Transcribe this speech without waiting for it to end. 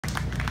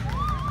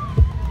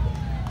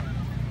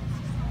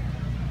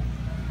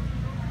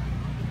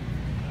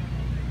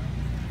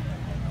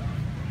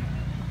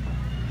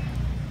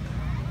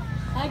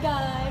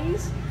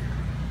eyes.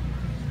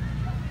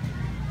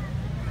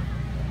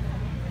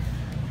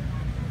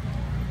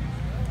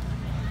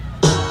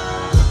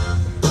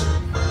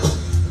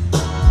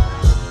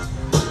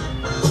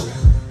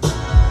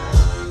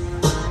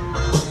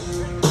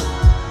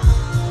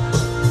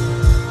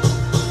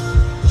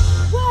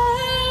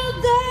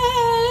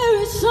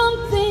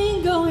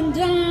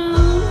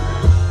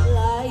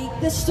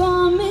 The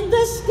storm in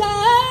the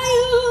sky,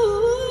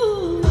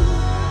 ooh,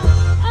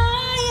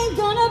 I ain't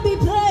gonna be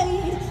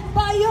played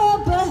by your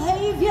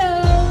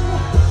behavior.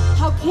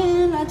 How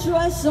can I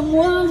trust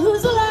someone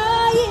who's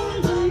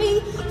lying to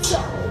me? So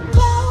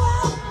bow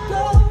out,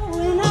 go,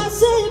 and I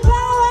say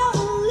bow out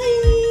and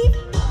leave.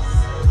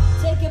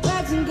 Take your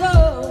bags and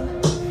go,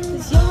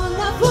 'cause you're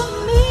not for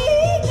me,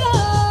 no.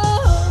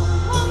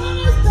 I'm on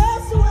this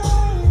best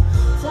way,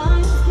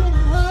 time's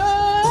getting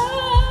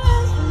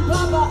hard, and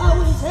Papa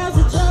always has a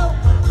joke.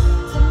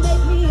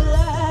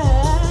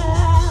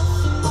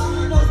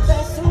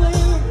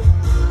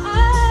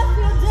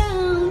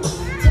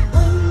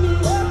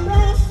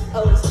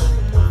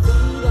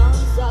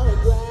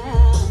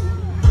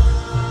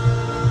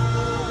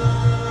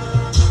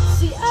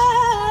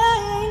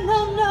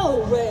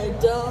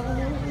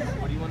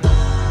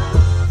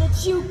 That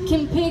you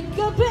can pick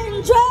up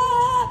and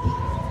drop,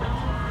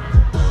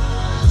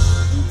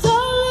 and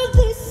all of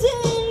this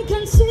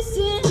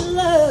inconsistent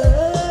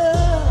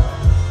love.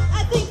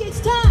 I think it's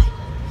time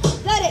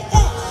that it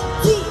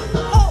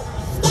S-T-O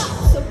stop.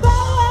 So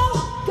bow out,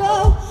 go,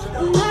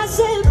 and I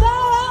say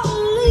bow out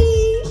and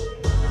leave.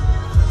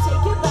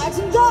 Take your bags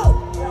and go,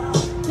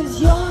 'cause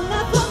you're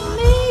not for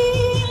me,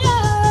 no.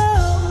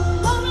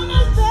 I'm on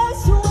the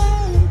best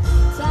way,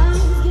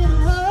 time's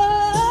getting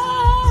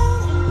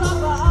hard, and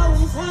Papa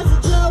always has a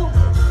joke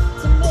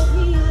to make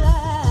me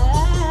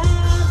laugh.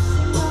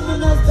 Sing I'm on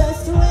the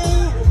best way,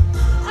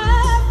 I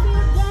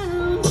feel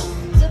down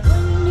to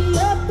bring me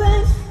up,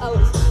 and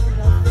always keeping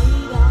my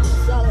feet on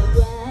solid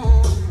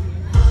ground.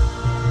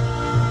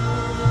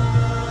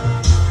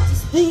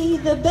 Just be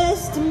the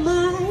best,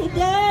 my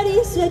daddy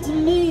said to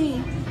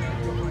me.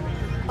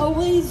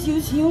 Always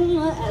use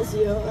humor as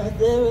your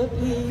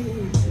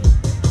therapy.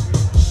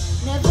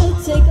 Never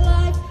take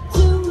life